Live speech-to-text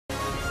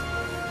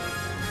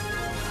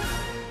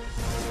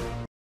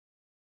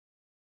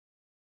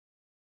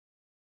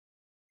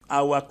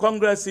Our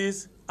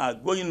congresses are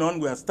going on.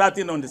 We are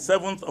starting on the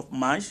 7th of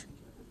March,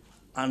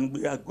 and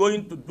we are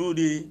going to do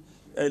the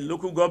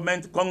local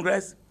government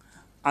congress,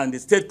 and the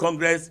state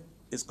congress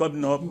is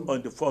coming up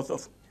on the 4th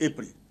of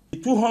April.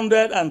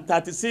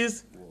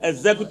 236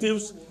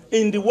 executives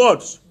in the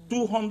wards,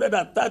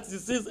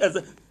 236,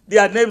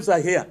 their names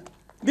are here.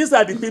 These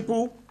are the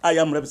people I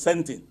am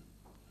representing.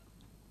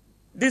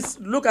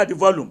 Look at the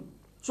volume.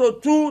 So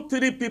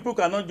 2-3 people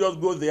cannot just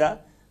go there.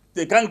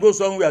 They can't go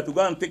somewhere to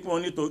go and take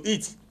money to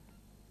eat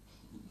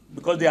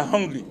because they are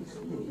hungry.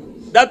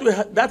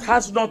 That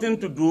has nothing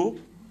to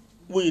do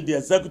with the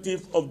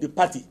executive of the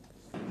party.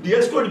 The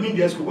ESCO remain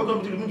the ESCO. What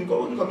committee remain the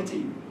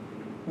committee?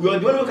 We are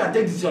the one who can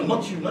take decision,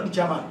 not you, not the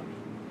chairman.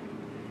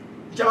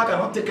 The chairman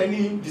cannot take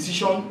any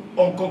decision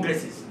on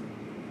congresses.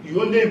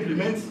 You only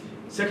implement,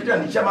 secretary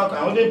and the chairman can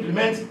only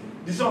implement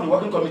decision of the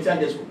working committee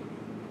and the ESCO.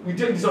 We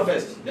take this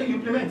first, then you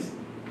implement.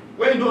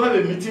 When you don't have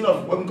a meeting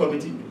of working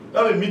committee, you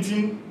have a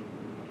meeting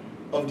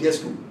of the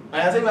ESCO. And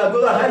I say, well,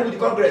 go ahead with the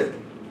Congress.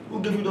 Who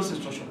gave you those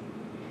instructions?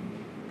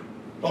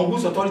 On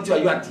whose authority are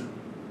you acting?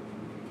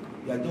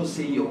 You are just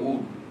saying your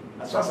own.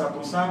 As far as I'm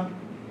concerned,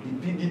 the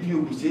PDP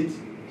Ogun State,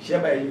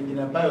 chaired by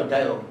Engineer Bayo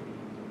Dayo,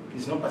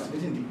 is not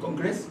participating in the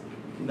Congress.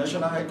 The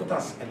National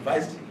Headquarters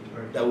advised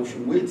that we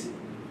should wait,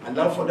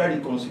 allow further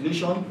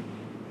reconciliation,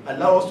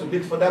 allow us to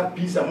make further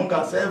peace among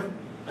ourselves,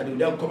 and we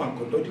then come and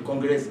conduct the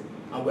Congress,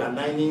 and we are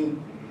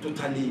aligning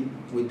totally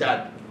with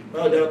that.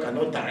 Bayo Dayo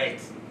cannot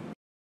direct